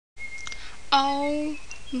Oh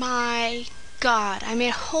my god, I made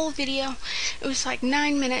a whole video. It was like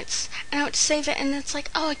 9 minutes, and I would save it, and it's like,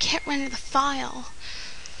 oh, I can't render the file.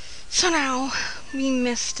 So now we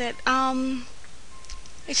missed it.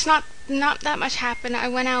 It's not that much happened. I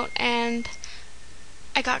went out and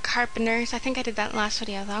I got carpenters. I think I did that in the last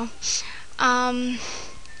video though. I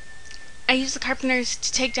used the carpenters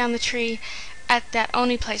to take down the tree at that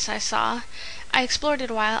Onii place I saw. I explored it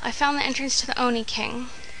a while. I found the entrance to the Onii King.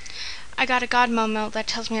 I got a god momo that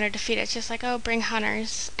tells me how to defeat it. It's just like, oh, bring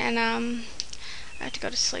hunters. And I have to go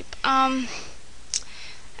to sleep. And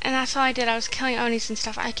that's all I did. I was killing Onis and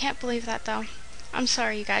stuff. I can't believe that though. I'm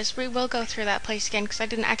sorry, you guys. We will go through that place again because I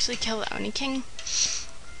didn't actually kill the Onii King.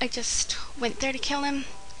 I just went there to kill him.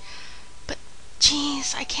 But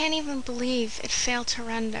jeez, I can't even believe it failed to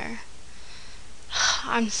render.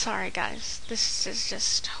 I'm sorry, guys. This is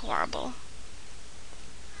just horrible.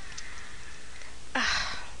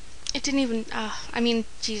 It didn't even, I mean,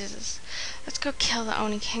 Jesus. Let's go kill the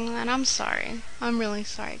Onii King then. I'm sorry. I'm really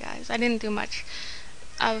sorry, guys. I didn't do much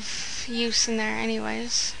of use in there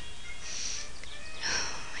anyways.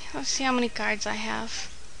 Let's see how many guards I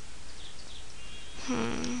have.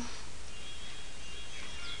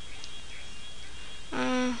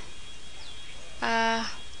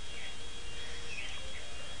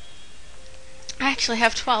 I actually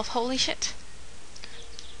have 12. Holy shit.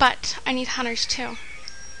 But I need hunters too.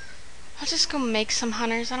 I'll just go make some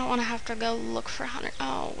hunters. I don't want to have to go look for hunters.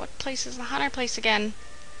 Oh, what place is the hunter place again?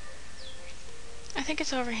 I think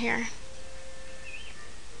it's over here.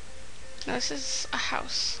 No, this is a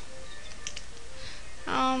house.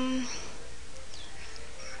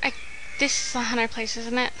 This is the hunter place,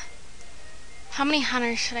 isn't it? How many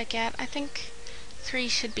hunters should I get? I think 3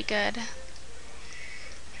 should be good.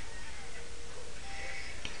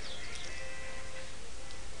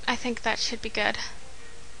 I think that should be good.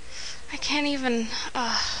 I can't even,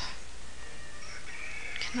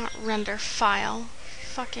 cannot render file.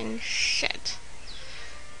 Fucking shit.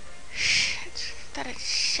 Shit. That is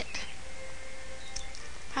shit.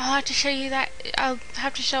 I'll have to show you that, I'll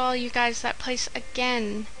have to show all you guys that place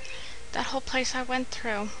again. That whole place I went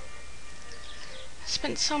through. I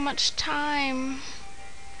spent so much time.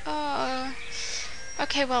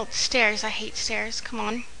 Okay, well, stairs. I hate stairs. Come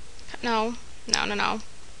on. No. No, no, no.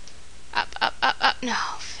 Up, up, up, up. No,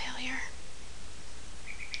 failure.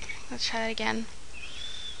 Let's try that again.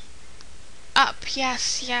 Up.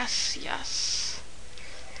 Yes, yes, yes.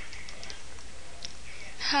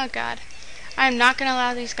 Oh, God. I'm not going to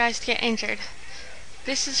allow these guys to get injured.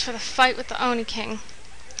 This is for the fight with the Onii King.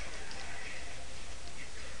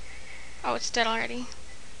 Oh, it's dead already.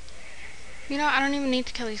 You know, I don't even need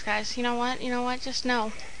to kill these guys. You know what? You know what? Just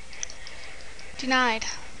no. Denied.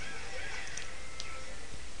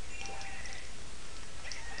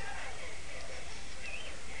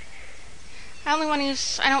 I don't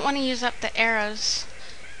want to use up the arrows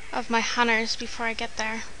of my hunters before I get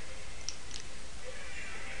there.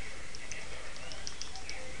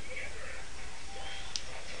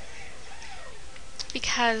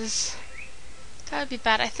 Because that would be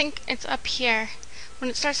bad. I think it's up here when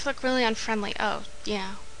it starts to look really unfriendly. Oh,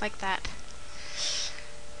 yeah, like that.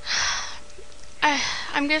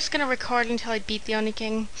 I'm just gonna record until I beat the Onii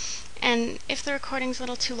King, and if the recording's a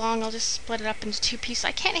little too long, I'll just split it up into 2 pieces.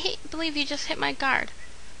 I can't believe you just hit my guard.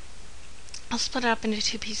 I'll split it up into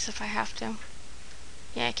 2 pieces if I have to.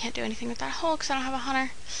 Yeah, I can't do anything with that hole because I don't have a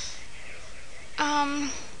hunter.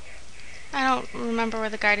 I don't remember where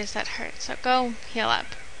the guard is that hurt, so go heal up.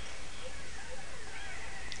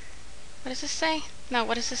 What does this say? No,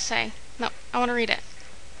 what does this say? No, I want to read it.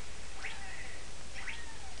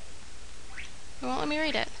 It won't let me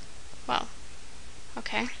read it. Well,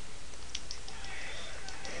 okay.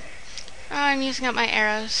 Oh, I'm using up my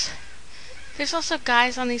arrows. There's also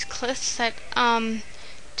guys on these cliffs that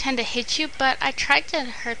tend to hit you, but I tried to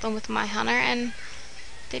hurt them with my hunter, and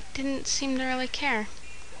they didn't seem to really care.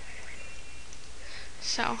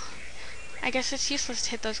 So, I guess it's useless to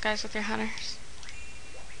hit those guys with your hunters.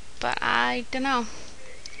 But I don't know.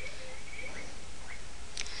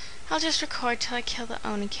 I'll just record till I kill the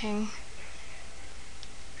Onii King.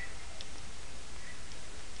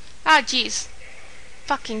 Ah, jeez.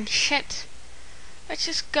 Fucking shit. Let's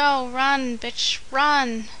just go. Run, bitch.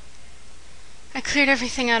 Run. I cleared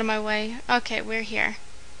everything out of my way. Okay, we're here.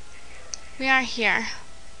 We are here.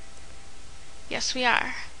 Yes, we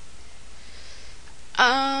are.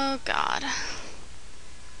 Oh, God.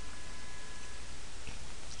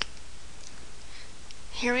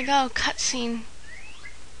 Here we go. Cutscene.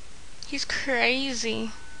 He's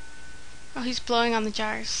crazy. Oh, he's blowing on the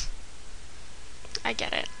jars. I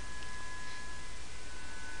get it.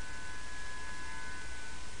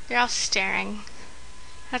 They're all staring.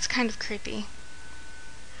 That's kind of creepy.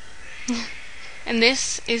 And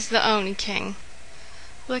this is the Oni King.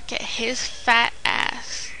 Look at his fat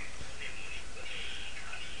ass.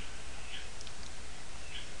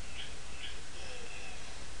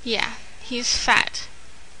 Yeah, he's fat.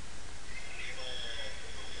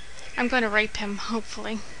 I'm going to rape him,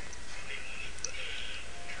 hopefully.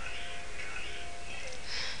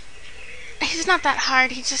 He's not that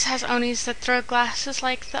hard, he just has Onis that throw glasses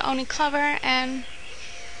like the Oni Clubber, and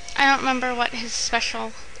I don't remember what his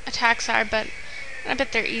special attacks are, but I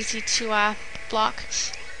bet they're easy to block.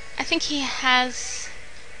 I think he has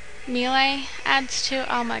melee adds too.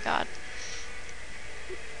 Oh my god.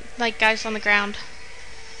 Like guys on the ground.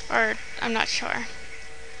 Or, I'm not sure.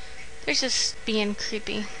 They're just being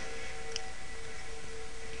creepy.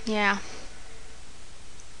 Yeah.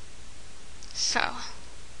 So.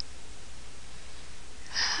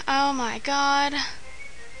 Oh my god.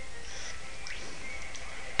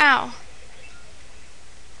 Ow.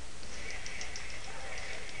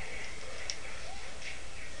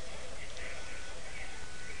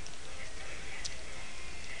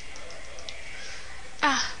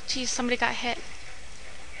 Ah, geez, somebody got hit.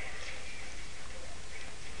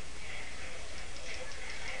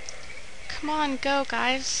 Come on, go,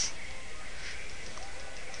 guys.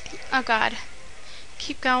 Oh god.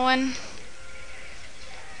 Keep going.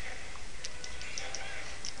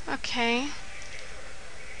 Okay.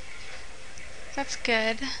 That's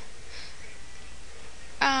good.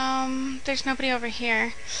 There's nobody over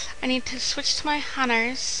here. I need to switch to my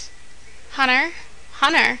hunters. Hunter?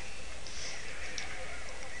 Hunter?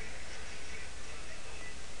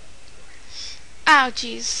 Ow,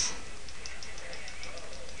 jeez.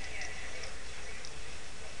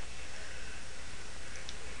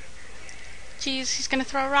 Jeez, he's gonna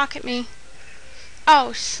throw a rock at me.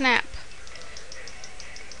 Oh, snap.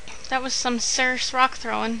 That was some serious rock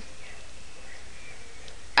throwing.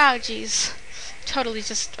 Oh, jeez. Totally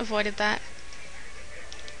just avoided that.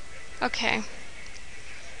 Okay.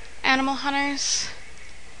 Animal hunters.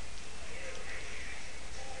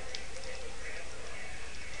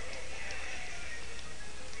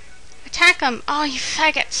 Attack them! Oh, you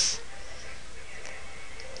faggots!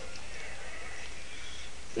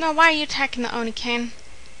 No, why are you attacking the Oni King?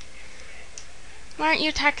 Why aren't you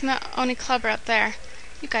attacking the Oni Clubber up there?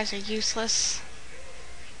 You guys are useless.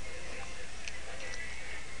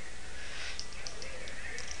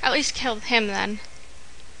 At least kill him then.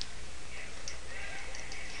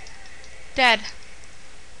 Dead.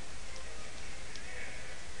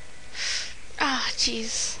 Ah,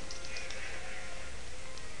 jeez.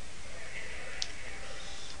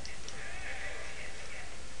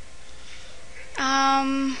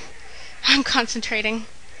 I'm concentrating.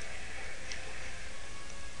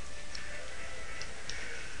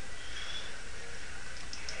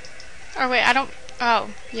 Or wait, I don't...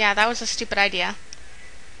 Oh, yeah, that was a stupid idea.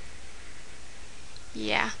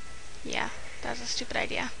 Yeah, that was a stupid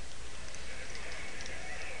idea.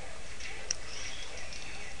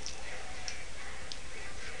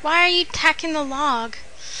 Why are you attacking the log?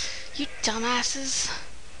 You dumbasses.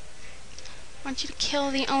 I want you to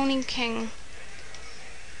kill the Oni King.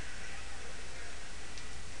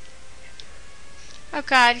 Oh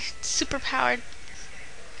god, superpowered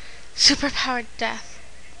death.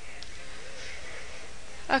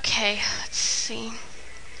 Okay, let's see.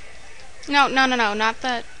 No, not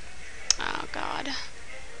the... Oh god.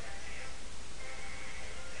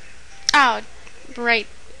 Oh, right.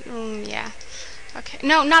 Yeah. Okay.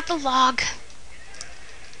 No, not the log.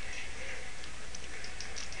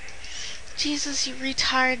 Jesus, you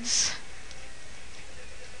retards.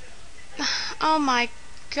 Oh my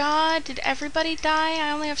god, did everybody die? I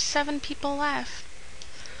only have 7 people left.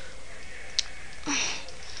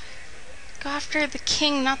 Go after the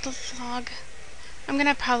king, not the log. I'm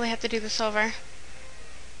gonna probably have to do this over.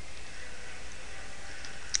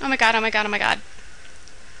 Oh my god, oh my god, oh my god.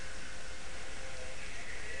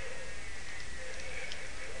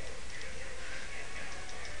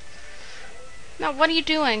 Now, what are you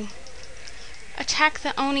doing? Attack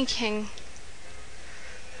the Oni King.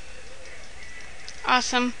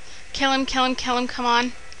 Awesome. Kill him, come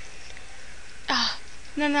on. Ah,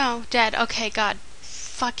 no, dead. Okay, god.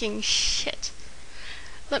 Fucking shit.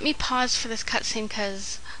 Let me pause for this cutscene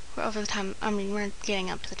because we're over the time. I mean, we're getting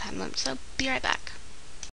up to the time limit, so be right back.